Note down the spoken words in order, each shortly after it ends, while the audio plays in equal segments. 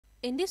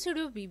In this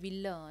video, we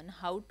will learn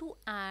how to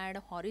add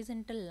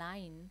horizontal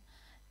line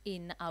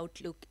in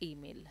Outlook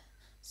email.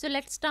 So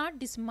let's start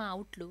this in my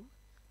Outlook.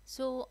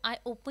 So I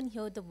open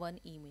here the one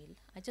email.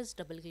 I just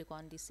double click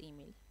on this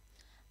email,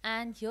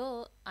 and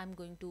here I'm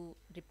going to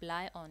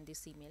reply on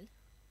this email.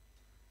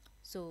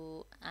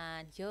 So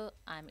and here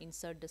I'm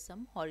insert the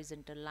some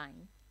horizontal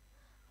line.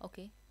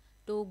 Okay,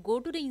 to go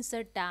to the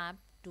insert tab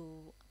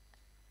to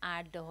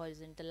add the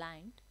horizontal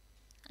line,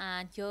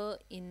 and here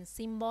in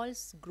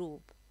symbols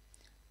group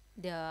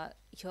they are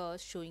here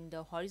showing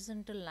the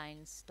horizontal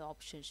lines, the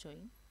option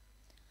showing.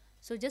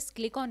 So just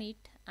click on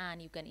it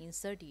and you can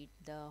insert it,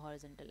 the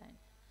horizontal line.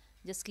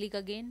 Just click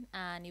again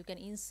and you can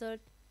insert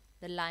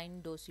the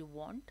line those you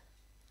want.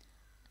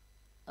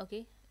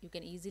 Okay, you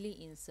can easily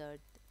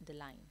insert the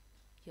line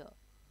here.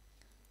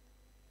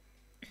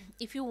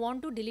 If you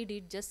want to delete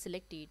it, just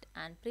select it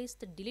and press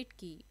the delete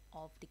key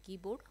of the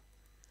keyboard.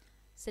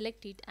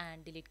 Select it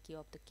and delete key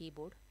of the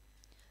keyboard.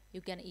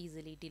 You can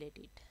easily delete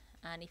it.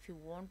 And if you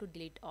want to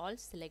delete all,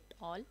 select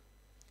all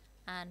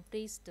and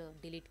press the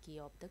delete key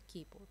of the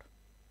keyboard.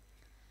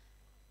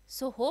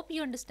 So hope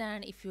you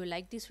understand. If you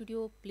like this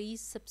video,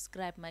 please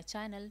subscribe my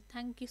channel.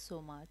 Thank you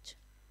so much.